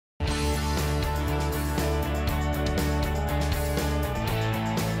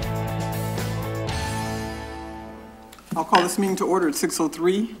I'll call this meeting to order at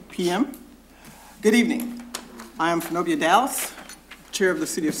 6:03 p.m. Good evening. I am Zenobia Dallas, Chair of the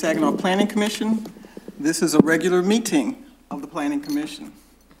City of Saginaw Planning Commission. This is a regular meeting of the Planning Commission.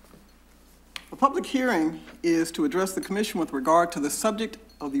 A public hearing is to address the Commission with regard to the subject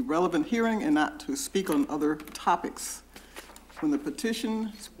of the relevant hearing and not to speak on other topics. When the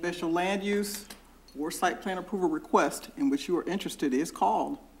petition, special land use, or site plan approval request in which you are interested is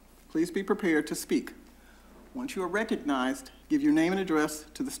called, please be prepared to speak. Once you are recognized, give your name and address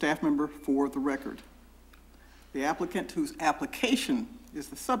to the staff member for the record. The applicant whose application is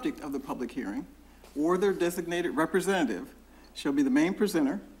the subject of the public hearing or their designated representative shall be the main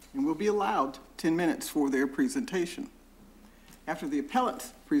presenter and will be allowed 10 minutes for their presentation. After the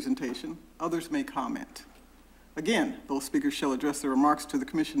appellant's presentation, others may comment. Again, those speakers shall address their remarks to the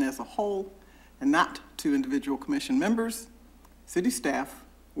commission as a whole and not to individual commission members, city staff,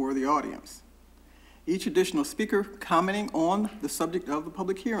 or the audience. Each additional speaker commenting on the subject of the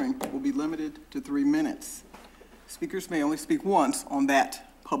public hearing will be limited to 3 minutes. Speakers may only speak once on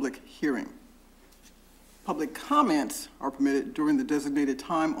that public hearing. Public comments are permitted during the designated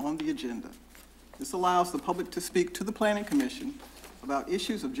time on the agenda. This allows the public to speak to the Planning Commission about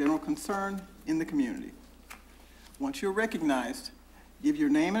issues of general concern in the community. Once you're recognized, give your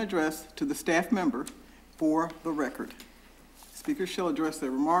name and address to the staff member for the record. Speakers shall address their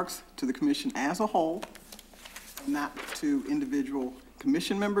remarks to the commission as a whole, not to individual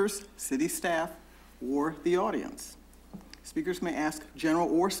commission members, city staff, or the audience. Speakers may ask general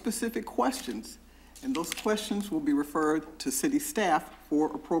or specific questions, and those questions will be referred to city staff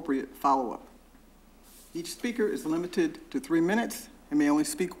for appropriate follow-up. Each speaker is limited to 3 minutes and may only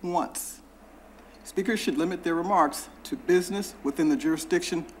speak once. Speakers should limit their remarks to business within the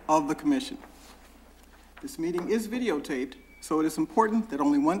jurisdiction of the commission. This meeting is videotaped, so it is important that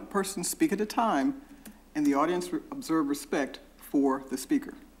only one person speak at a time and the audience observe respect for the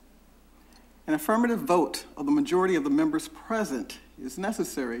speaker. An affirmative vote of the majority of the members present is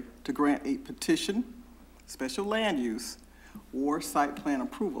necessary to grant a petition, special land use, or site plan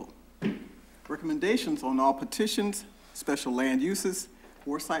approval. Recommendations on all petitions, special land uses,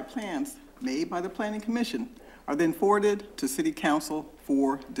 or site plans made by the Planning Commission are then forwarded to City Council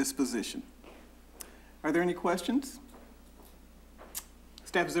for disposition. Are there any questions?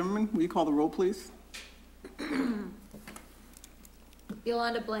 Staff Zimmerman, will you call the roll, please?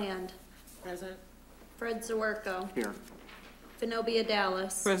 Yolanda Bland. Present. Fred Zawerko. Here. Zenobia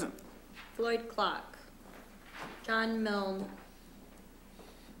Dallas. Present. Floyd Clark. John Milne.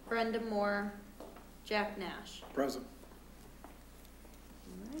 Brenda Moore. Jack Nash. Present.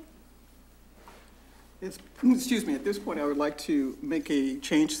 Excuse me, at this point I would like to make a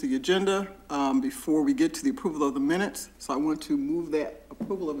change to the agenda before we get to the approval of the minutes. So I want to move that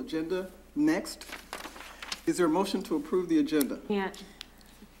approval of agenda next. Is there a motion to approve the agenda? Can't.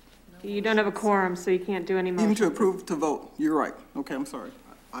 You don't have a quorum, so you can't do any motion. Even to approve to vote, you're right. Okay, I'm sorry.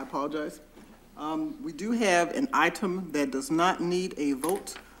 I apologize. We do have an item that does not need a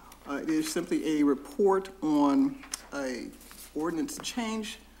vote. It is simply a report on a ordinance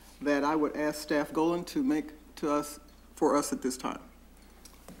change that I would ask Staff Golan to make to us, for us at this time.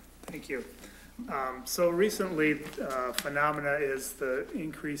 Thank you. So recently, phenomena is the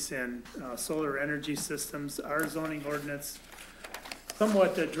increase in solar energy systems. Our zoning ordinance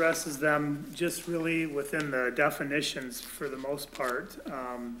somewhat addresses them just really within the definitions for the most part,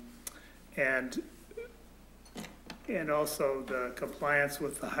 and also the compliance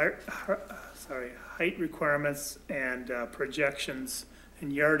with the height requirements and projections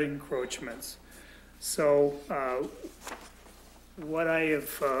and yard encroachments. So what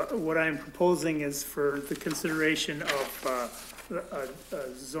I'm proposing is for the consideration of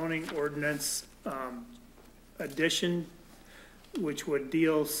a zoning ordinance addition, which would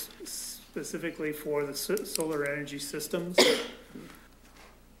deal specifically for the solar energy systems.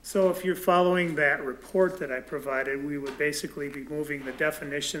 So if you're following that report that I provided, we would basically be moving the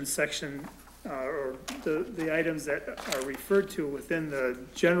definition section or the items that are referred to within the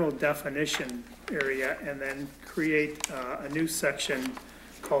general definition area, and then create a new section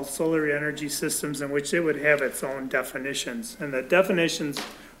called solar energy systems, in which it would have its own definitions. And the definitions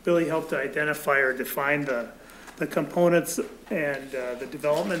really help to identify or define the components and the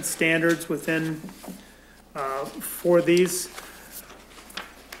development standards within for these.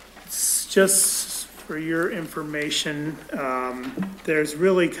 Just for your information, there's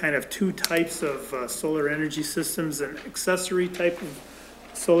really kind of two types of solar energy systems: an accessory type of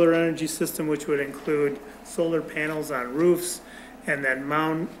solar energy system, which would include solar panels on roofs, and then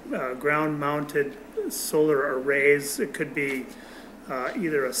ground-mounted solar arrays. It could be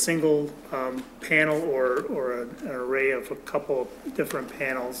either a single panel or an array of a couple different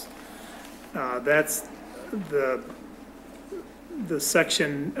panels. That's the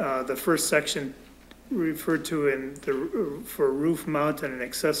section, the first section referred to for roof mounted and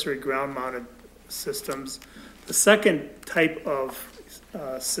accessory ground mounted systems. The second type of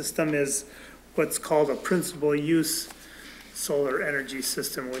system is what's called a principal use solar energy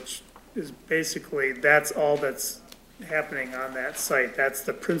system, which is basically, that's all that's happening on that site. That's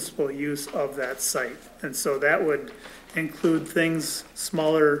the principal use of that site. And so that would include things,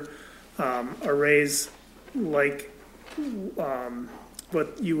 smaller arrays like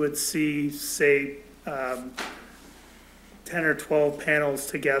what you would see, say, 10 or 12 panels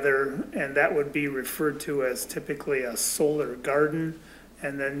together, and that would be referred to as typically a solar garden.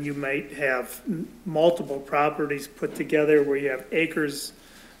 And then you might have multiple properties put together where you have acres,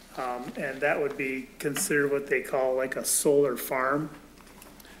 and that would be considered what they call like a solar farm.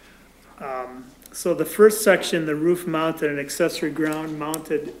 So the first section, the roof mounted and accessory ground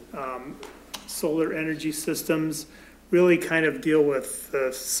mounted solar energy systems, really kind of deal with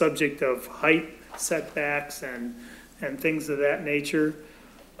the subject of height setbacks and things of that nature.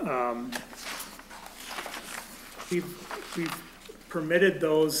 We've permitted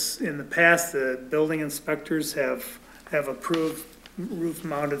those in the past. The building inspectors have approved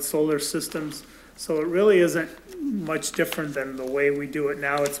roof-mounted solar systems. So it really isn't much different than the way we do it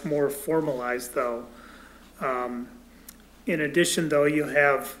now. It's more formalized though. In addition though, you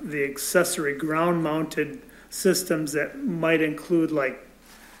have the accessory ground-mounted systems that might include like,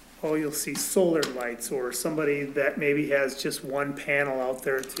 oh, you'll see solar lights, or somebody that maybe has just one panel out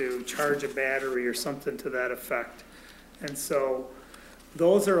there to charge a battery or something to that effect. And so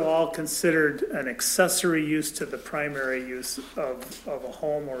those are all considered an accessory use to the primary use of a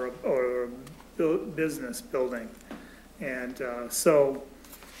home or a business building. And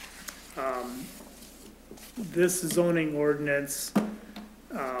this zoning ordinance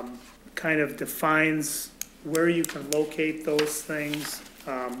kind of defines where you can locate those things.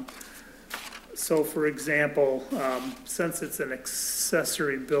 So for example, since it's an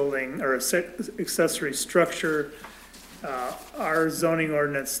accessory building or accessory structure, our zoning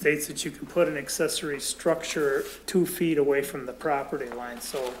ordinance states that you can put an accessory structure 2 feet away from the property line.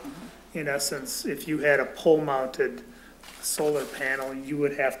 So in essence, if you had a pole mounted solar panel, you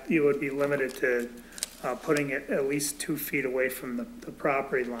would be limited to putting it at least 2 feet away from the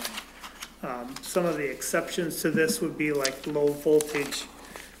property line. Some of the exceptions to this would be like low voltage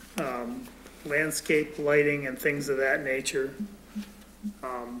landscape lighting and things of that nature.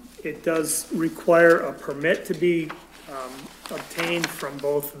 It does require a permit to be obtained from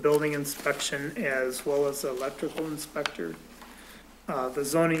both the building inspection as well as the electrical inspector. The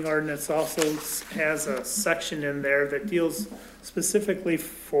zoning ordinance also has a section in there that deals specifically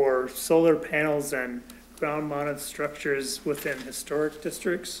for solar panels and ground-mounted structures within historic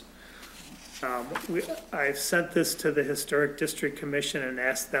districts. I've sent this to the Historic District Commission and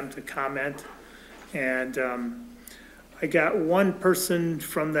asked them to comment. And I got one person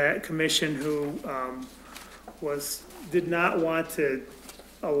from that commission who did not want to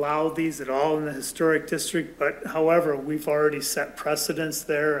allow these at all in the historic district, but however, we've already set precedents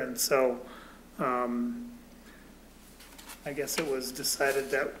there, and so I guess it was decided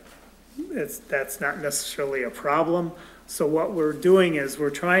that that's not necessarily a problem. So what we're doing is we're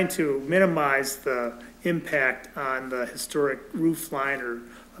trying to minimize the impact on the historic roof line or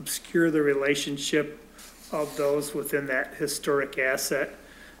obscure the relationship of those within that historic asset.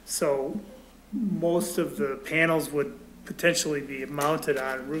 So most of the panels would potentially be mounted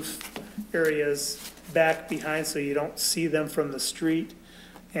on roof areas back behind so you don't see them from the street.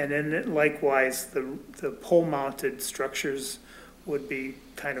 And then likewise, the pole mounted structures would be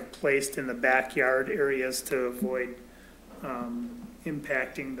kind of placed in the backyard areas to avoid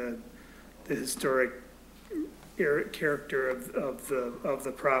impacting the historic character of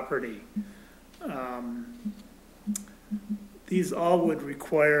the property. These all would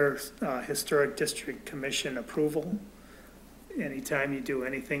require Historic District Commission approval anytime you do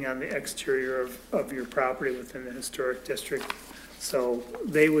anything on the exterior of your property within the historic district. So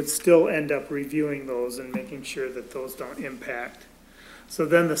they would still end up reviewing those and making sure that those don't impact. So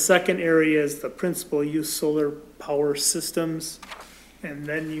then the second area is the principal use solar power systems. And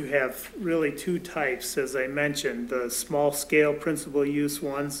then you have really two types, as I mentioned, the small scale principal use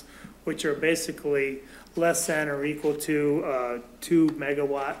ones, which are basically less than or equal to 2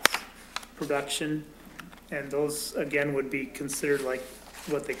 megawatts production. And those, again, would be considered like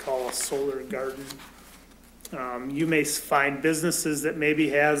what they call a solar garden. You may find businesses that maybe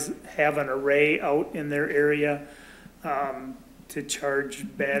have an array out in their area to charge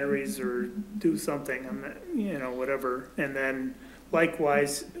batteries or do something, whatever. And then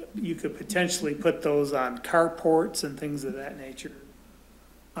likewise, you could potentially put those on carports and things of that nature.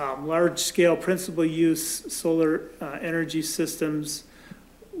 Large-scale principal use solar energy systems,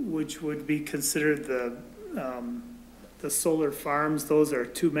 which would be considered the solar farms, those are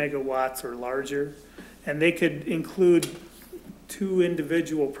 2 megawatts or larger. And they could include 2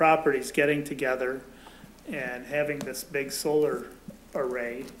 individual properties getting together and having this big solar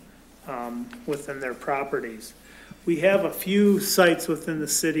array within their properties. We have a few sites within the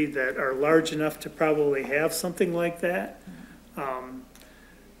city that are large enough to probably have something like that.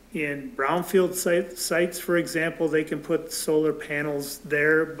 In brownfield sites, for example, they can put solar panels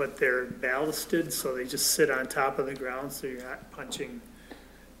there, but they're ballasted, so they just sit on top of the ground, so you're not punching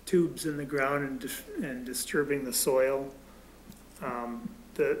tubes in the ground and disturbing the soil.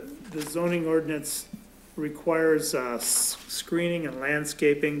 The zoning ordinance requires screening and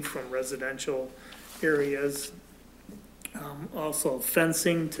landscaping from residential areas. Also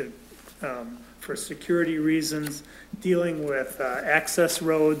fencing for security reasons, dealing with access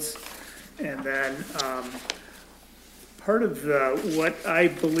roads, and then part of what I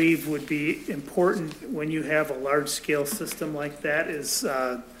believe would be important when you have a large-scale system like that is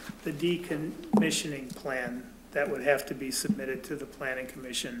the decommissioning plan that would have to be submitted to the Planning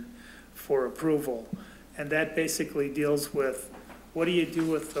Commission for approval. And that basically deals with what do you do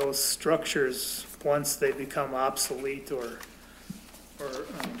with those structures once they become obsolete or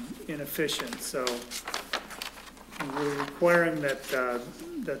inefficient. So we're requiring that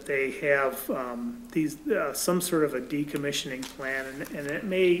that they have some sort of a decommissioning plan, and it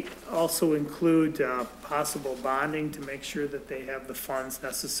may also include possible bonding to make sure that they have the funds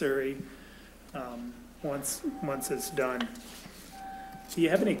necessary once it's done. Do you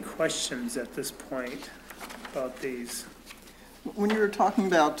have any questions at this point about these? When you were talking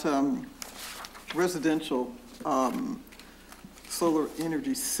about residential solar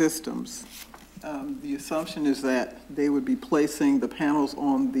energy systems, the assumption is that they would be placing the panels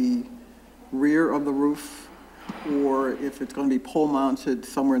on the rear of the roof, or if it's going to be pole mounted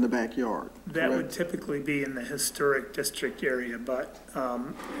somewhere in the backyard. That correct? would typically be in the historic district area, but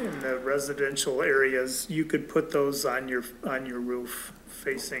in the residential areas, you could put those on your roof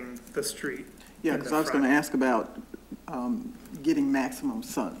facing the street. Yeah, because I was going to ask about getting maximum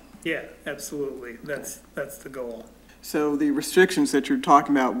sun. Yeah, absolutely. That's the goal. So the restrictions that you're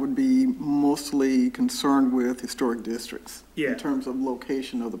talking about would be mostly concerned with historic districts Yeah. in terms of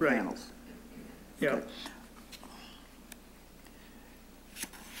location of the Right. panels. Yeah. Okay.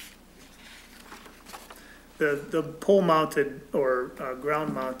 The pole mounted or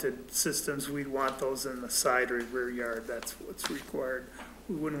ground mounted systems, we'd want those in the side or rear yard. That's what's required.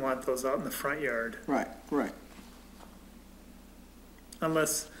 We wouldn't want those out in the front yard. Right, right.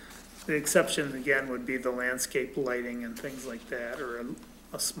 Unless, the exception again would be the landscape lighting and things like that, or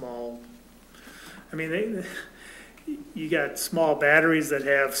a small, I mean, you got small batteries that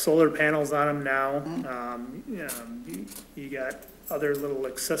have solar panels on them now. You got other little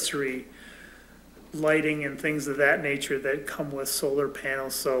accessory lighting and things of that nature that come with solar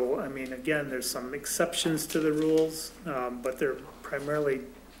panels. So, I mean, again, there's some exceptions to the rules, but they're primarily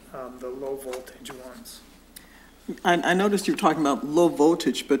the low voltage ones. I noticed you were talking about low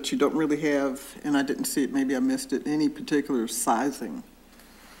voltage, but you don't really have, and I didn't see it, maybe I missed it, any particular sizing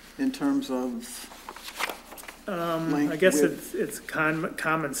in terms of length, I guess width? it's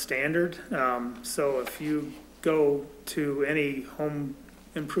common standard. So if you go to any home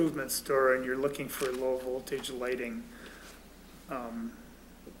improvement store and you're looking for low voltage lighting, I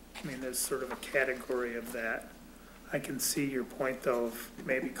mean, there's sort of a category of that. I can see your point though of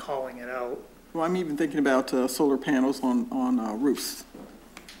maybe calling it out. Well, I'm even thinking about solar panels on roofs.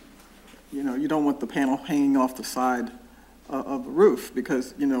 You know, you don't want the panel hanging off the side of the roof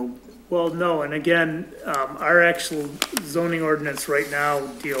because, you know. Well, no, and again, our actual zoning ordinance right now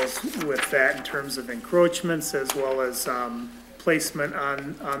deals with that in terms of encroachments as well as placement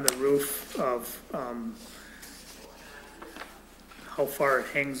on the roof of how far it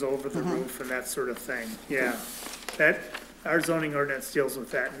hangs over the roof and that sort of thing. Yeah, that, our zoning ordinance deals with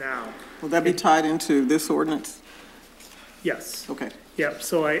that now. Will that be tied into this ordinance? Yes. Okay. Yep,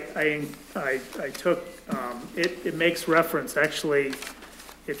 so I took, it makes reference, actually,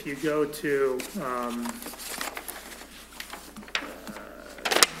 if you go to,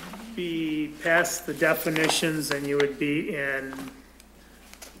 be past the definitions and you would be in,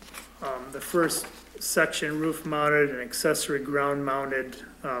 the first section, roof mounted and accessory ground mounted,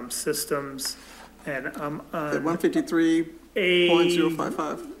 systems. And At 153, A.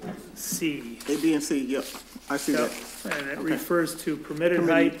 .055. C. A, B, and C, yep, I see Yep, that. and it refers to permitted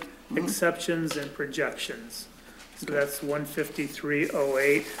Permitted. height, exceptions, and projections. So that's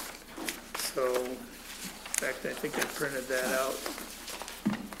 15308. So, in fact, I think I printed that out.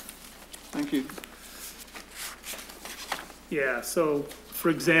 Thank you. Yeah, so, for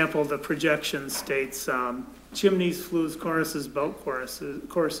example, the projection states, chimneys, flues, cornices, belt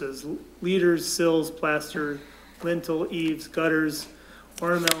courses, leaders, sills, plaster, lintel, eaves, gutters,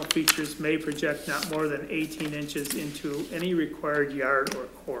 ornamental features may project not more than 18 inches into any required yard or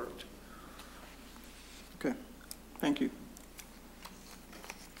court. Okay, thank you.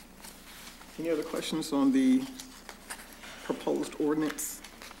 Any other questions on the proposed ordinance?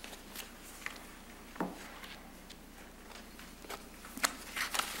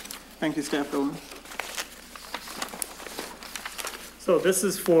 Thank you, Staff Dolan. So this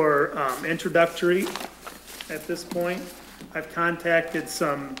is for introductory at this point. I've contacted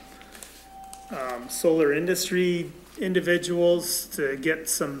some solar industry individuals to get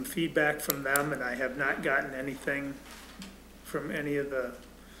some feedback from them, and I have not gotten anything from any of the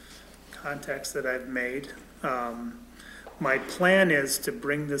contacts that I've made. My plan is to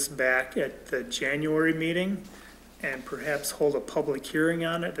bring this back at the January meeting and perhaps hold a public hearing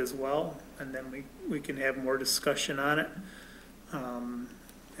on it as well, and then we can have more discussion on it.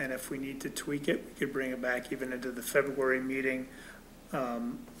 And if we need to tweak it, we could bring it back even into the February meeting,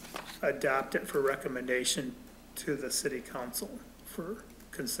 adopt it for recommendation to the city council for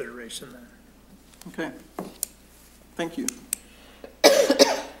consideration then. Okay, thank you.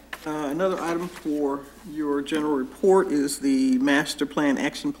 Another item for your general report is the master plan,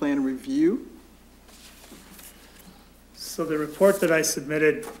 action plan review. So the report that I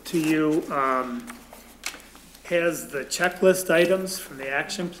submitted to you has the checklist items from the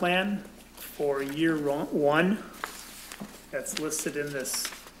action plan for year one. That's listed in this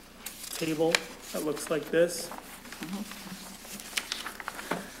table that looks like this.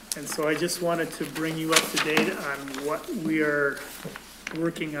 And so I just wanted to bring you up to date on what we are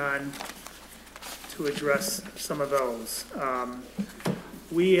working on to address some of those.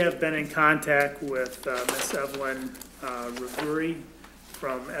 We have been in contact with Ms. Evelyn Ravuri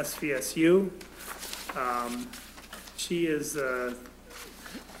from SVSU. She is the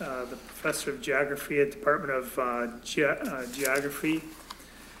professor of geography at the Department of Geography.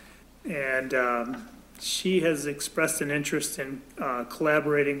 And she has expressed an interest in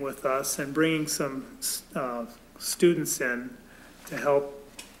collaborating with us and bringing some students in to help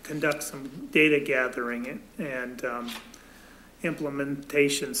conduct some data gathering and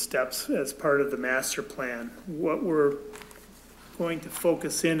implementation steps as part of the master plan. What we're going to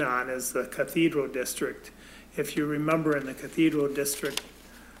focus in on is the Cathedral District. If you remember, in the Cathedral District,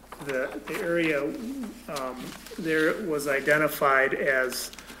 the area there was identified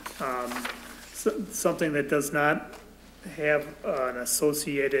as something that does not have an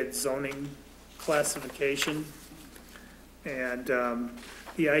associated zoning classification. And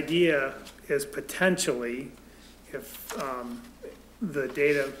the idea is potentially, if the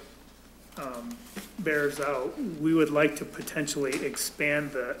data bears out, we would like to potentially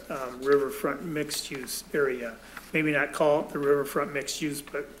expand the riverfront mixed-use area. Maybe not call it the riverfront mixed-use,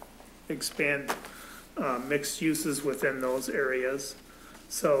 but expand mixed uses within those areas.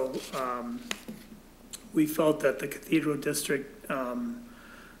 So we felt that the Cathedral District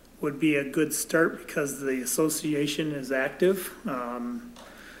would be a good start because the association is active.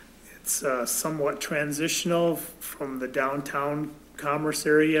 It's somewhat transitional from the downtown commerce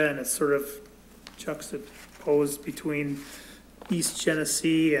area, and it's sort of juxtaposed between East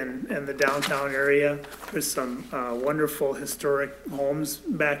Genesee and the downtown area. There's some wonderful historic homes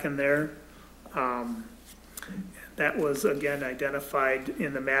back in there. That was, again, identified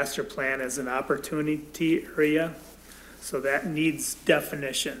in the master plan as an opportunity area. So that needs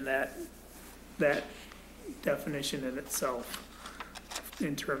definition, that definition in itself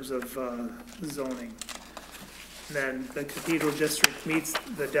in terms of zoning. And then the Cathedral District meets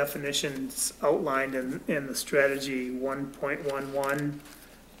the definitions outlined in the strategy 1.11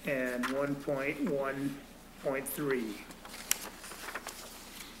 and 1.1.3.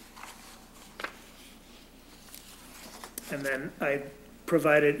 And then I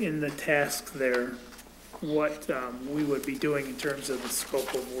provided in the task there what we would be doing in terms of the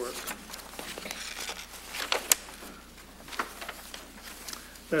scope of work.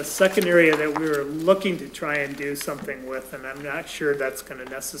 The second area that we were looking to try and do something with, and I'm not sure that's going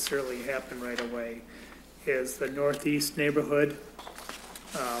to necessarily happen right away, is the Northeast neighborhood.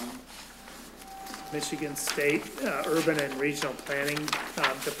 Michigan State Urban and Regional Planning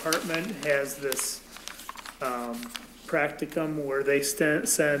Department has this practicum where they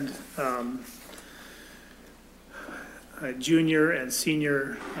send junior and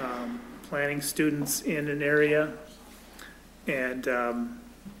senior planning students in an area, and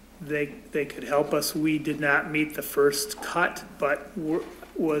they could help us. We did not meet the first cut, but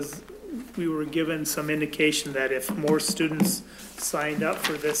we were given some indication that if more students signed up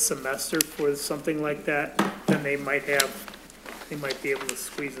for this semester for something like that, then they might be able to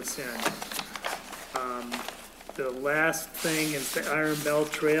squeeze us in. The last thing is the Iron Bell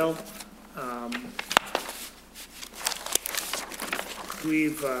Trail.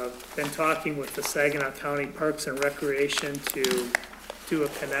 We've been talking with the Saginaw County Parks and Recreation to do a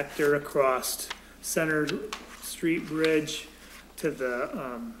connector across Center Street Bridge to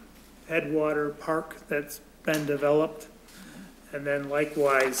the Headwater Park that's been developed. And then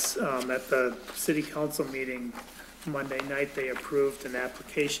likewise, at the city council meeting Monday night, they approved an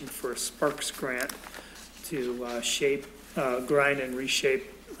application for a Sparks grant to grind and reshape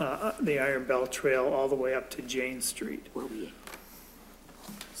the Iron Bell Trail all the way up to Jane Street.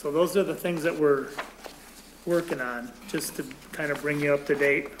 So those are the things that we're working on, just to kind of bring you up to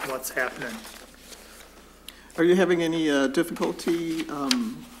date on what's happening. Are you having any difficulty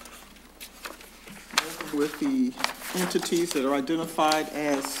with the entities that are identified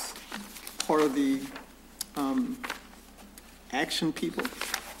as part of the action people?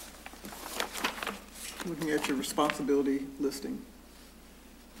 Looking at your responsibility listing.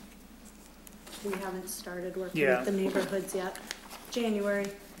 We haven't started working Yeah. with the neighborhoods yet. January.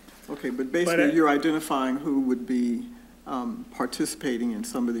 Okay, but basically you're identifying who would be participating in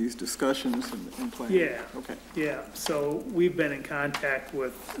some of these discussions and planning? Yeah. Okay. Yeah, so we've been in contact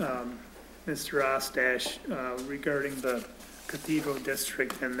with Mr. Ostash regarding the Cathedral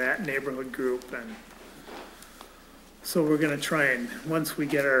District and that neighborhood group, and so we're gonna try and, once we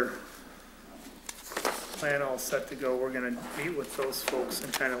get our plan all set to go, we're gonna meet with those folks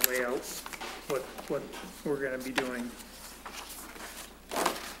and kind of lay out what we're gonna be doing.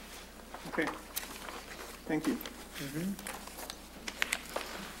 Okay. Thank you.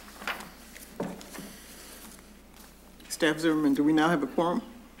 Staff Zimmerman, do we now have a quorum?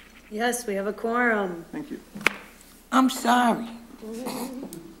 Yes, we have a quorum. Thank you. I'm sorry.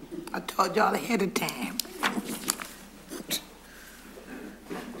 I told y'all ahead of time.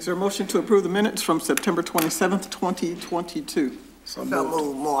 Is there a motion to approve the minutes from September 27th, 2022? So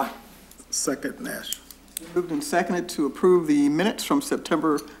move more. Second, Nash. Moved and seconded to approve the minutes from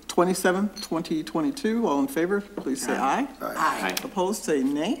September 27th, 2022. All in favor, please say aye. Aye. Opposed, say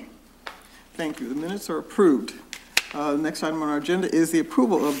nay. Thank you. The minutes are approved. The next item on our agenda is the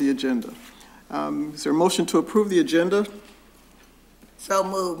approval of the agenda. Is there a motion to approve the agenda? So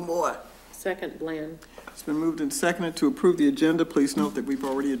move more. Second, Bland. It's been moved and seconded to approve the agenda. Please note that we've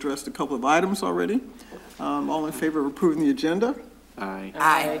already addressed a couple of items already. All in favor of approving the agenda? Aye.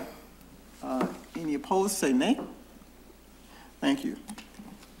 Aye. Any opposed, say nay. Thank you.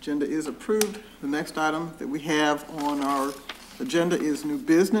 Agenda is approved. The next item that we have on our agenda is new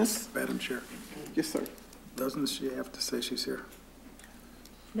business. Madam Chair, Yes, sir. doesn't she have to say she's here?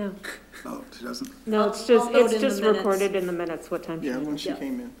 No. No, she doesn't? No, I'll it's just, note it's in the just minutes. recorded in the minutes what time she. Yeah, when she Yeah.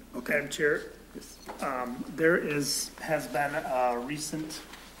 came in. Okay. Madam Chair, there has been a recent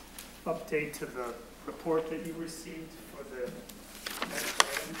update to the report that you received for the next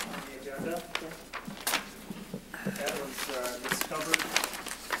item on the agenda. That was discovered,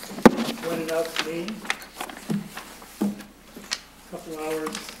 pointed out to me a couple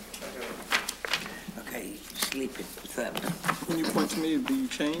hours ago. Okay, sleeping. What's up? Can you point to me the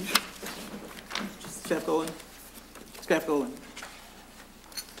change? Staff Golan? Staff Golan?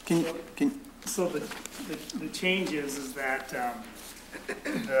 Can, So the change is that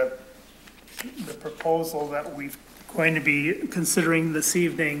the proposal that we're going to be considering this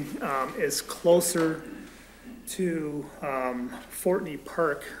evening is closer to Fortney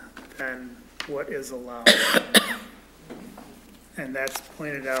Park than what is allowed. And that's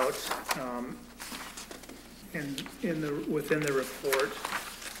pointed out within the report.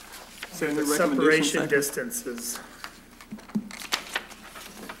 So in The the recommendation separation section? distances.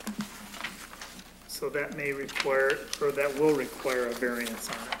 So that may require, or that will require a variance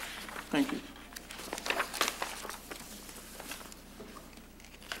on it. Thank you.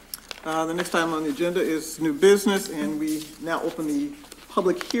 The next item on the agenda is new business, and we now open the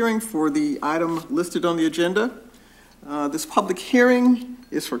public hearing for the item listed on the agenda. This public hearing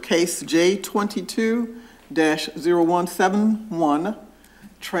is for case J22-0171,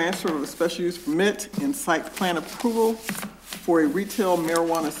 transfer of a special use permit and site plan approval for a retail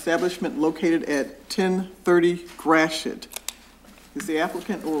marijuana establishment located at 1030 Gratiot. Is the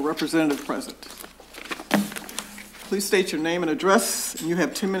applicant or representative present? Please state your name and address, and you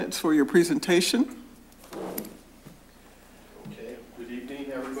have 2 minutes for your presentation. Okay, good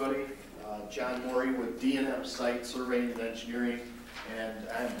evening, everybody. John Morey with D&M Site Surveying and Engineering, and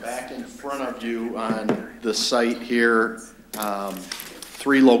I'm back in front of you on the site here.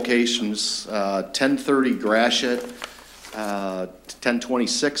 3 locations, 1030 Gratiot,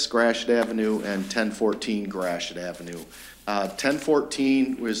 1026 Gratiot Avenue, and 1014 Gratiot Avenue.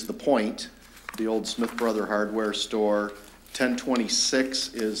 1014 was the Point, the old Smith Brother hardware store.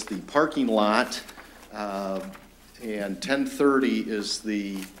 1026 is the parking lot, and 1030 is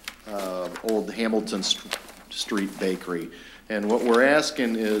the old Hamilton Street Bakery. And what we're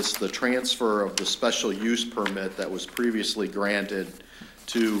asking is the transfer of the special use permit that was previously granted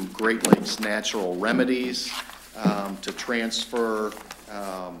to Great Lakes Natural Remedies, to transfer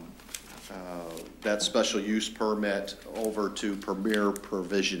that special use permit over to Premier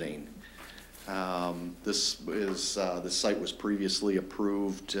Provisioning. This site was previously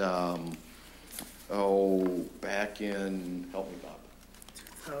approved, back in, help me, Bob.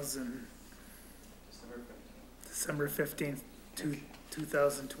 December 15th,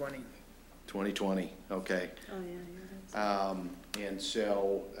 2020. 2020, okay. Oh, yeah, And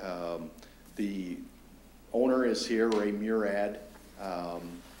so, the owner is here, Ray Murad,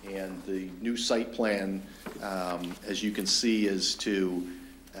 and the new site plan, as you can see, is to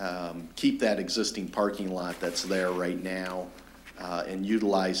keep that existing parking lot that's there right now, and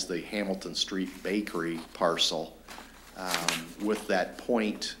utilize the Hamilton Street Bakery parcel, with that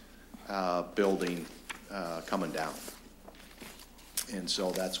Point building coming down. And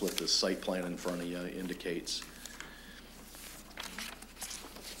so that's what the site plan in front of you indicates.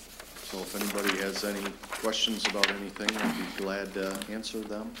 So if anybody has any questions about anything, I'd be glad to answer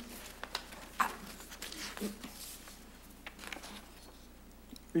them.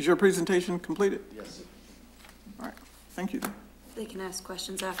 Is your presentation completed? Yes. All right, thank you. They can ask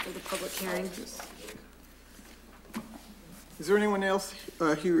questions after the public hearing. Is there anyone else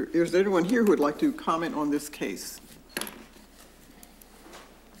here, is there anyone here who would like to comment on this case?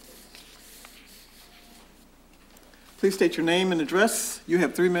 Please state your name and address. You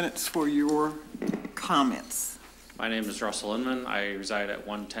have 3 minutes for your comments. My name is Russell Inman. I reside at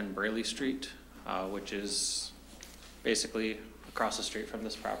 110 Braley Street, which is basically across the street from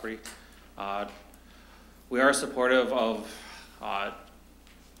this property. We are supportive of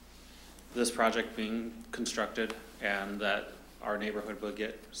this project being constructed and that our neighborhood will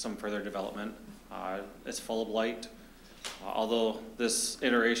get some further development. It's full of light. Although this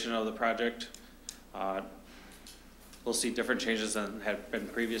iteration of the project we'll see different changes than had been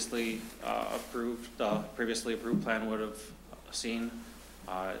previously approved. The previously approved plan would have seen.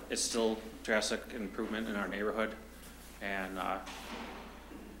 It's still drastic improvement in our neighborhood, and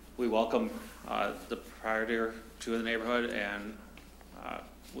we welcome the proprietor to the neighborhood, and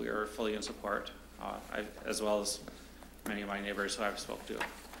we are fully in support, as well as many of my neighbors who I've spoke to.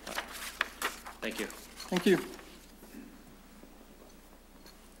 But thank you. Thank you.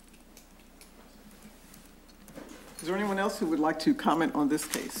 Is there anyone else who would like to comment on this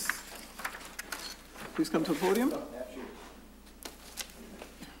case? Please come to the podium.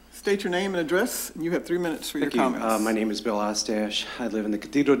 State your name and address, and you have 3 minutes for your comments. My name is Bill Ostash. I live in the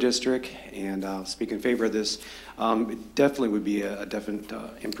Cathedral District, and I'll speak in favor of this. It definitely would be a definite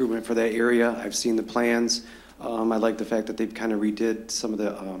improvement for that area. I've seen the plans. I like the fact that they've kind of redid some of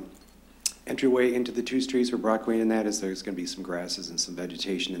the entryway into the 2 streets for Brockway and that, as there's going to be some grasses and some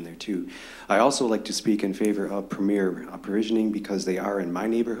vegetation in there too. I also like to speak in favor of Premier Provisioning because they are in my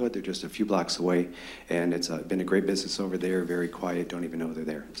neighborhood. They're just a few blocks away, and it's been a great business over there, very quiet, don't even know they're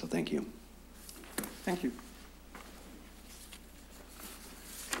there. So thank you. Thank you.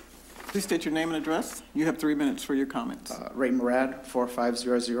 Please state your name and address. You have 3 minutes for your comments. Ray Murad,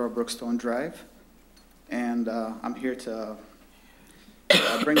 4500 Brookstone Drive, and I'm here to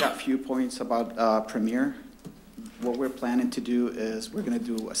bring up a few points about Premier. What we're planning to do is we're going to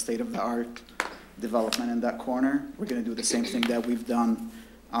do a state-of-the-art development in that corner. We're going to do the same thing that we've done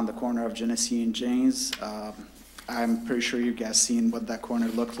on the corner of Genesee and Janes. I'm pretty sure you guys seen what that corner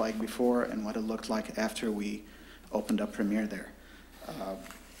looked like before and what it looked like after we opened up Premier there.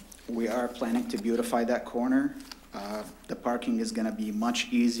 We are planning to beautify that corner. The parking is going to be much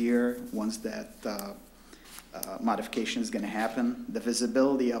easier once that modification is going to happen. The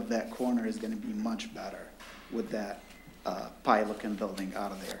visibility of that corner is going to be much better with that pie-looking building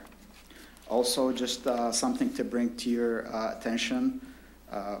out of there. Also, just something to bring to your attention,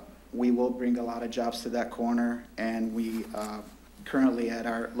 we will bring a lot of jobs to that corner, and we currently at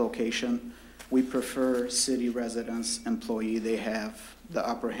our location, we prefer city residents, employee. They have the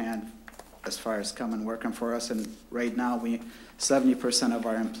upper hand as far as coming working for us. And right now, 70% of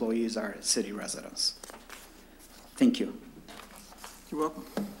our employees are city residents. Thank you. You're welcome.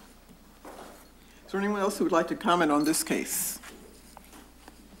 Is there anyone else who would like to comment on this case?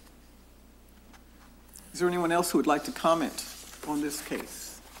 Is there anyone else who would like to comment on this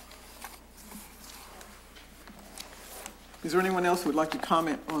case? Is there anyone else who would like to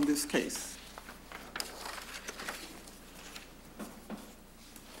comment on this case?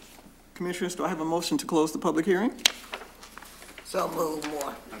 Commissioners, do I have a motion to close the public hearing? So move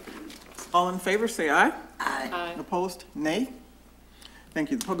more. All in favor, say aye. Aye. Opposed, nay.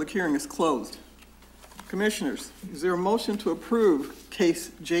 Thank you. The public hearing is closed. Commissioners, is there a motion to approve case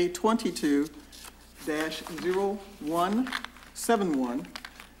J22-0171,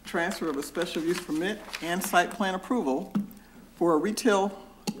 transfer of a special use permit and site plan approval for a retail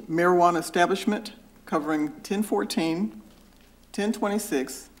marijuana establishment covering 1014,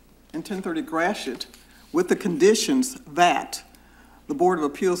 1026, and 1030 Gratiot, with the conditions that the Board of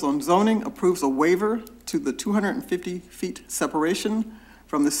Appeals on Zoning approves a waiver to the 250 feet separation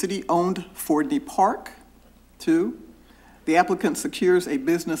from the city-owned Fordney Park. 2, the applicant secures a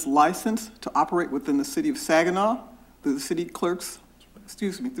business license to operate within the city of Saginaw through the city clerk's,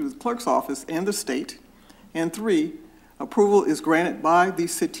 through the clerk's office and the state. And 3, approval is granted by the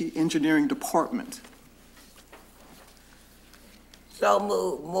city engineering department. So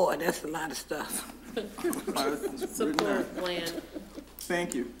move more. That's a lot of stuff. Support plan.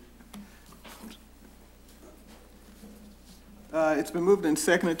 Thank you. It's been moved and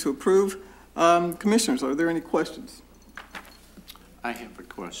seconded to approve. Commissioners, are there any questions? I have a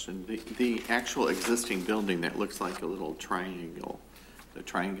question. The actual existing building that looks like a little triangle, the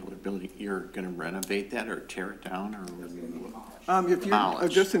triangular building, you're going to renovate that or tear it down or If you're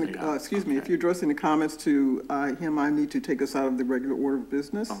addressing, if you're addressing the comments to him, I need to take us out of the regular order of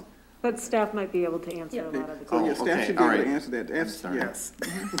business. Oh. But staff might be able to answer a lot of the So, questions. yes, staff okay, should be all able to right. answer that. sorry.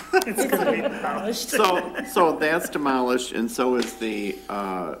 Yes. So that's demolished and so is the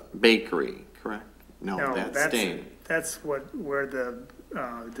bakery, correct? No, No, that's that's, staying. that's where the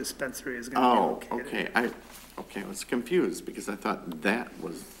dispensary is gonna be Oh, located. okay. I was confused because I thought that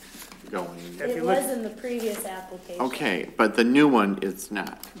was going. If It you look- was in the previous application. Okay, but the new one, it's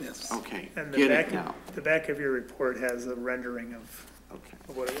not. Yes. Okay, And get it now. the back of your report has a rendering of Okay.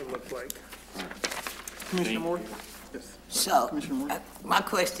 what it would look like. Commissioner Moore? Yes. So, Commissioner Moore? my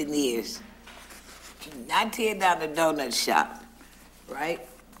question is, not tear down the donut shop, right?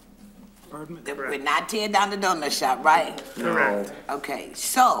 Pardon me? We're not tearing down the donut shop, right? Correct. Okay,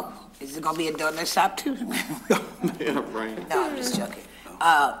 so, is it gonna be a donut shop too? Yeah, right. No, I'm just joking.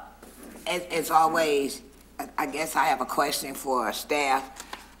 As always, I guess I have a question for staff.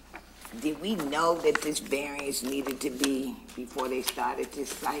 Did we know that this variance needed to be before they started this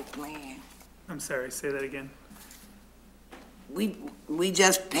site plan? I'm sorry, say that again. We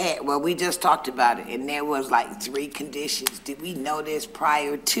just we just talked about it, and there was like 3 conditions. Did we know this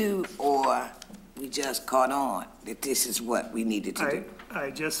prior to, or we just caught on that this is what we needed to do? I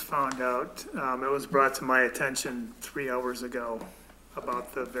just found out, it was brought to my attention 3 hours ago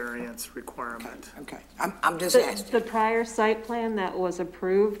about the variance requirement. Okay, I'm just The asking. prior site plan that was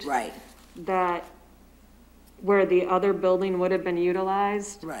approved, Right, that where the other building would have been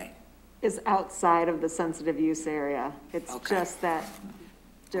utilized, right. is outside of the sensitive use area. It's Okay. just that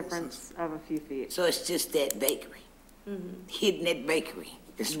difference of a few feet. So it's just that bakery, hidden that bakery.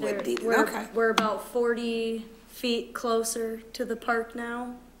 This is what did it. We're, Okay. we're about 40 feet closer to the park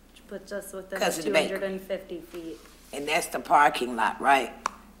now, which puts us within 'Cause of the bakery. 250 feet. And that's the parking lot, right?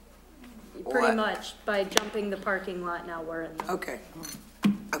 Pretty What? much, by jumping the parking lot now, we're in the. Okay.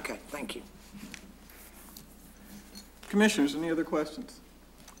 Okay, thank you. Commissioners, any other questions?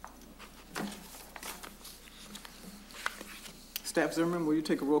 Staff Zimmerman, will you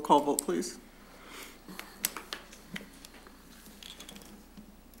take a roll call vote, please?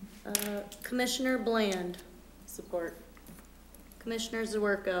 Commissioner Bland. Support. Commissioner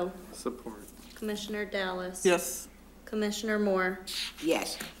Zerwerko. Support. Commissioner Dallas. Yes. Commissioner Moore.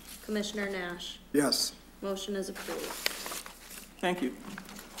 Yes. Commissioner Nash. Yes. Motion is approved. Thank you.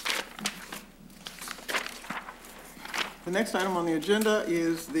 The next item on the agenda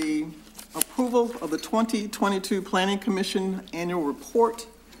is the approval of the 2022 Planning Commission Annual Report,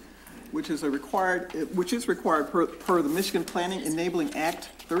 which is required per the Michigan Planning Enabling Act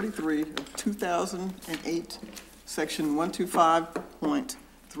 33 of 2008, Section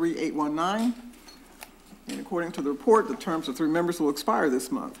 125.3819. And according to the report, the terms of 3 members will expire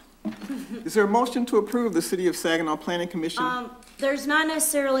this month. Is there a motion to approve the City of Saginaw Planning Commission? There's not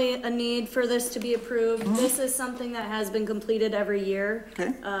necessarily a need for this to be approved. This is something that has been completed every year.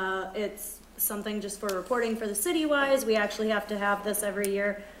 Okay. It's something just for reporting for the city-wise. We actually have to have this every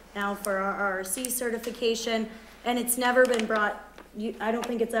year now for our RRC certification, and it's never been brought, I don't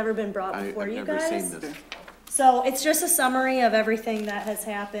think it's ever been brought before you I've never guys. seen this. So it's just a summary of everything that has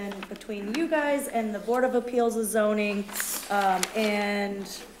happened between you guys and the Board of Appeals of Zoning, and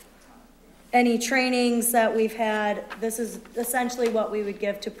any trainings that we've had. This is essentially what we would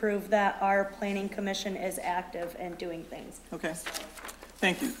give to prove that our planning commission is active and doing things. Okay,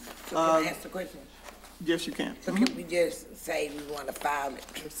 thank you. So can I ask the question? Yes, you can. So can we just say we want to file it?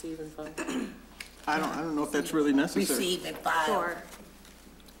 Receive and file. I don't know if that's really necessary. Receive and file? Sure.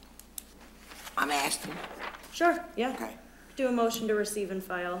 I'm asking. Sure, yeah. Okay. Do a motion to receive and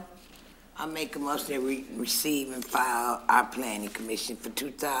file. I make a motion that we receive and file our planning commission for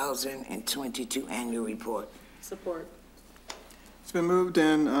 2022 annual report. Support. It's been moved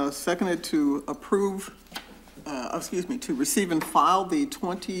and seconded to approve, to receive and file the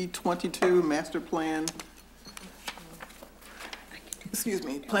 2022 master plan,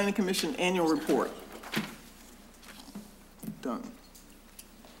 Planning Commission annual report. Done.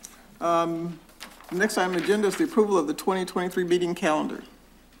 Next item on the agenda is the approval of the 2023 meeting calendar.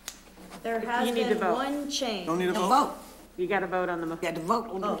 There has You need to been vote. one change. Don't need a The vote? vote. You got to vote on the, You got to vote.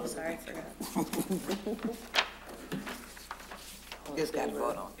 Oh, sorry, I forgot. Just got to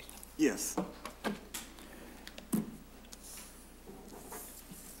vote on it. Yes. Do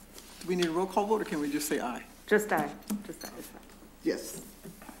we need a roll call vote, or can we just say aye? just I. Yes.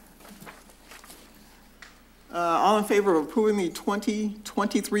 All in favor of approving the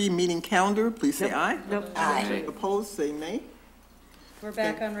 2023 meeting calendar, please say aye. Nope. Aye. Opposed, say nay. We're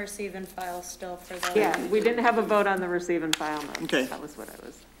back on receive and file still for the. Yeah, we didn't have a vote on the receive and file note. Okay. That was what I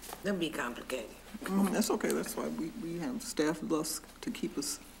was. Don't be complicated. That's okay, that's why we have staff with us to keep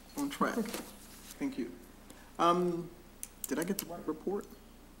us on track. Thank you. Did I get the right report?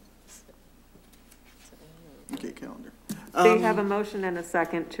 Okay, calendar. So you have a motion and a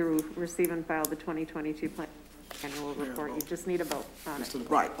second to receive and file the 2022 plan annual report. You just need a vote on it.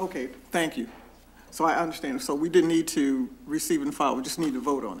 Right, okay, thank you. So I understand, so we didn't need to receive and file, we just need to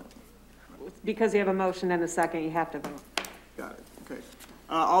vote on it. Because you have a motion and a second, you have to vote. Got it, okay.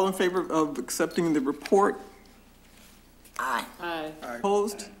 All in favor of accepting the report? Aye.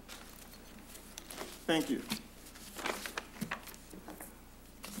 Opposed? Thank you,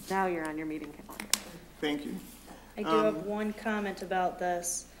 Now you're on your meeting calendar. thank you. I do have one comment about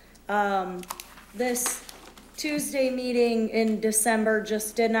this. This Tuesday meeting in December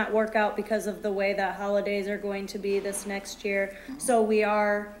just did not work out because of the way that holidays are going to be this next year. So we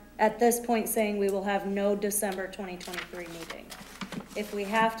are, at this point, saying we will have no December 2023 meeting. If we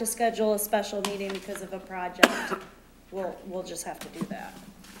have to schedule a special meeting because of a project, we'll just have to do that.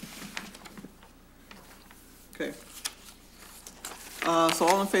 Okay. So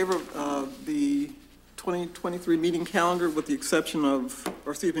all in favor of the 2023 meeting calendar with the exception of,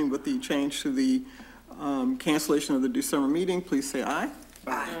 or excuse me, with the change to the cancellation of the December meeting, please say aye.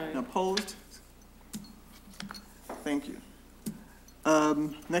 Aye. And opposed? Thank you.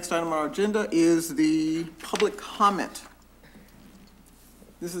 Next item on our agenda is the public comment.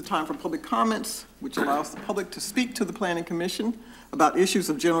 This is the time for public comments, which allows the public to speak to the Planning Commission about issues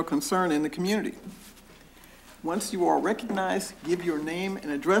of general concern in the community. Once you are recognized, give your name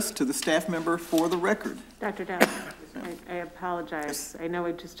and address to the staff member for the record. Dr. Dowd, I apologize. I know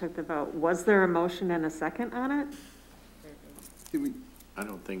we just took the vote. Was there a motion and a second on it? Did we, I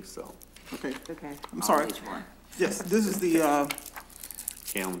don't think so. okay, Okay. I'm sorry. Always one. Yes, this is the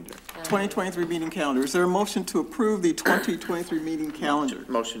Calendar. 2023 meeting calendar. Is there a motion to approve the 2023 meeting calendar?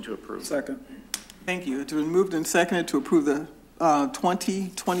 Motion to approve. Second. Thank you. It's been moved and seconded to approve the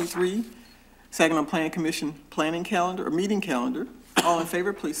 2023 Saginaw Planning Commission planning calendar, or meeting calendar. All in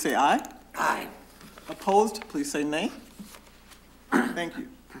favor, please say aye. Aye. Opposed, please say nay. Thank you.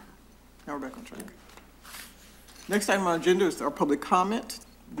 Now we're back on track. Next item on our agenda is our public comment.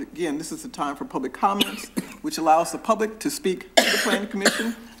 Again, this is the time for public comments, which allows the public to speak to the Planning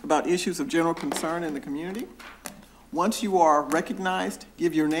Commission about issues of general concern in the community. Once you are recognized,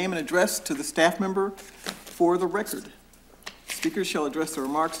 give your name and address to the staff member for the record. Speakers shall address their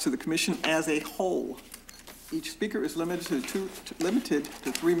remarks to the commission as a whole. Each speaker is limited to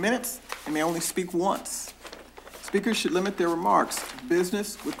 3 minutes and may only speak once. Speakers should limit their remarks to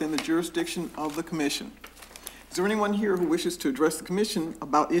business within the jurisdiction of the commission. Is there anyone here who wishes to address the commission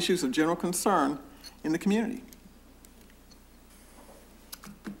about issues of general concern in the community?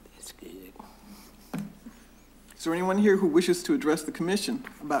 That's good. Is there anyone here who wishes to address the commission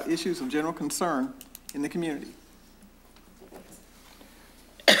about issues of general concern in the community?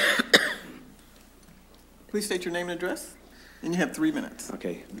 Please state your name and address, and you have 3 minutes.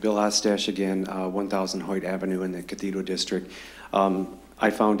 Okay, Bill Ostash again, 1000 Hoyt Avenue in the Cathedral District. I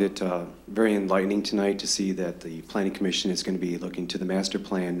found it very enlightening tonight to see that the Planning Commission is going to be looking to the master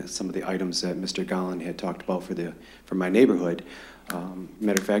plan, some of the items that Mr. Gallen had talked about for my neighborhood.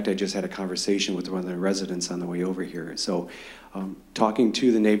 Matter of fact, I just had a conversation with one of the residents on the way over here. So talking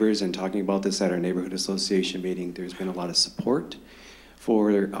to the neighbors and talking about this at our neighborhood association meeting, there's been a lot of support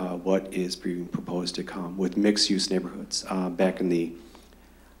for what is being proposed to come with mixed-use neighborhoods.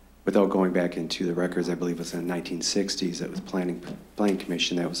 Without going back into the records, I believe it was in the 1960s, that was Planning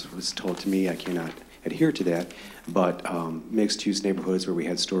Commission that was told to me. I cannot adhere to that, but mixed-use neighborhoods where we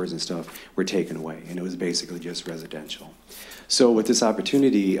had stores and stuff were taken away, and it was basically just residential. So with this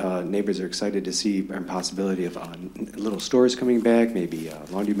opportunity, neighbors are excited to see a possibility of little stores coming back, maybe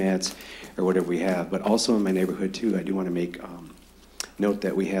laundromats or whatever we have, but also in my neighborhood too, I do want to make note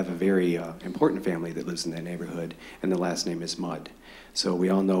that we have a very important family that lives in that neighborhood, and the last name is Mudd. So we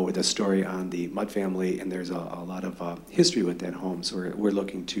all know the story on the Mudd family, and there's a lot of history with that home. So we're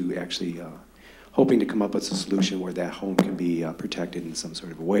looking to actually, hoping to come up with a solution where that home can be protected in some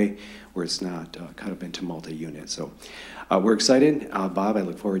sort of a way, where it's not cut up into multi-unit. So we're excited. Bob, I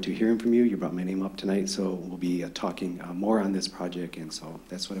look forward to hearing from you. You brought my name up tonight, so we'll be talking more on this project, and so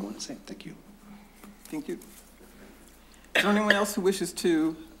that's what I want to say. Thank you. Thank you. Is there anyone else who wishes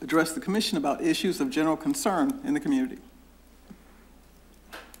to address the commission about issues of general concern in the community?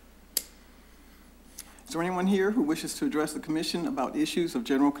 Is there anyone here who wishes to address the commission about issues of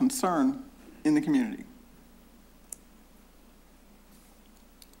general concern in the community?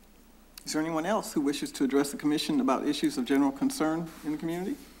 Is there anyone else who wishes to address the commission about issues of general concern in the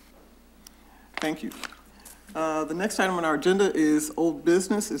community? Thank you. The next item on our agenda is old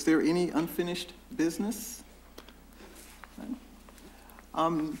business. Is there any unfinished business?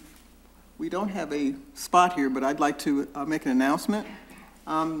 We don't have a spot here, but I'd like to make an announcement.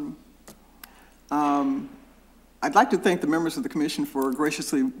 I'd like to thank the members of the commission for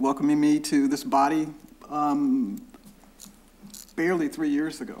graciously welcoming me to this body barely 3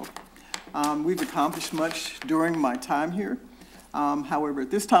 years ago. We've accomplished much during my time here. However, at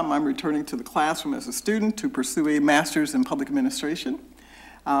this time, I'm returning to the classroom as a student to pursue a master's in public administration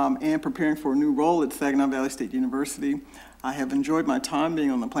and preparing for a new role at Saginaw Valley State University. I have enjoyed my time being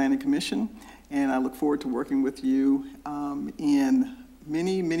on the Planning Commission, and I look forward to working with you in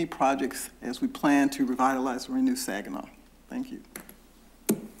many, many projects as we plan to revitalize and renew Saginaw. Thank you.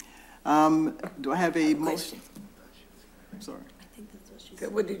 Do I have a motion? Sorry. I think that's what she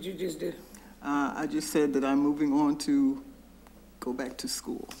said. What did you just do? I just said that I'm moving on to go back to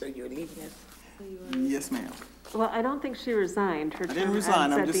school. So you're leaving us? Yes, ma'am. Well, I don't think she resigned. Her I didn't term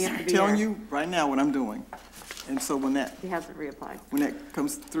resign. ends I'm at the just end of the telling year. you right now what I'm doing. And so when that She hasn't reapplied.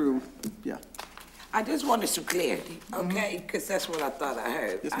 comes through, yeah. I just wanted some clarity, okay? Because that's what I thought I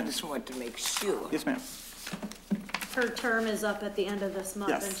heard. Yes, I ma'am. just wanted to make sure. Yes, ma'am. Her term is up at the end of this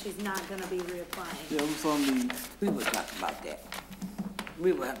month, Yes. and she's not gonna be reapplying. Yeah, it was on the, We will talk about that.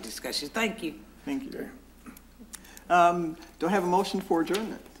 We will have discussions. Thank you. thank you. Do I have a motion for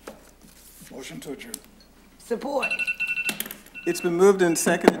adjournment? Motion to adjourn. Support. It's been moved and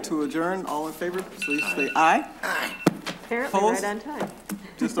seconded to adjourn. All in favor, please say aye. Aye. Apparently Opposed? right on time.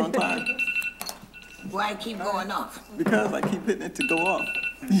 Just on time. Why keep going off? Because I keep hitting it to go off.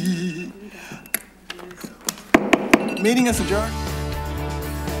 Meeting is adjourned.